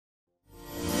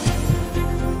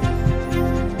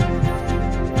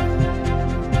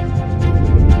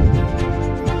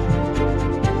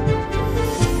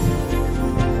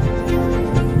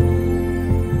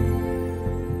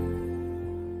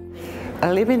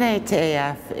Eliminate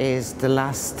AF is the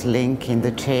last link in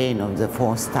the chain of the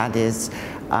 4 studies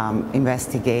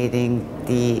investigating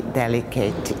the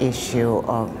delicate issue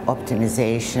of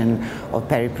optimization of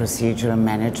peri-procedural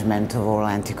management of oral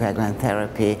anticoagulant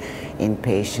therapy in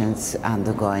patients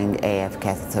undergoing AF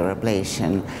catheter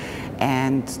ablation.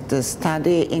 And the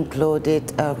study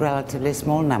included a relatively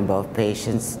small number of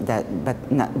patients,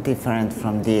 but not different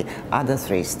from the other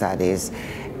 3 studies.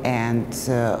 And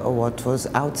what was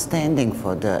outstanding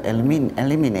for the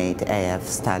Eliminate AF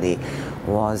study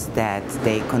was that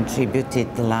they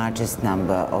contributed the largest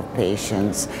number of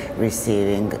patients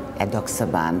receiving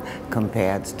edoxaban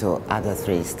compared to other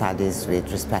 3 studies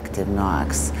with respective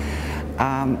NOACs.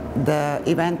 The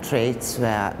event rates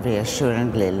were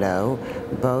reassuringly low,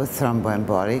 both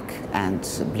thromboembolic and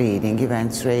bleeding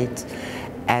events rate,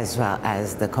 as well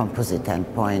as the composite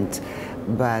endpoint.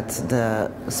 But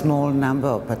the small number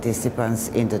of participants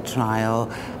in the trial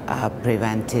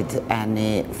prevented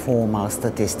any formal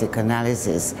statistical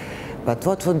analysis. But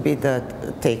what would be the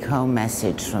take-home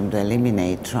message from the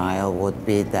Eliminate trial would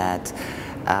be that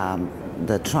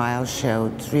the trial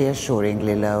showed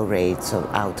reassuringly low rates of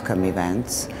outcome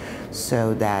events,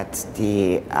 so that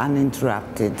the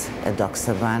uninterrupted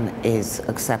edoxaban is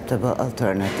acceptable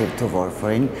alternative to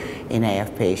warfarin in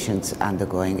AF patients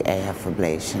undergoing AF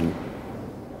ablation.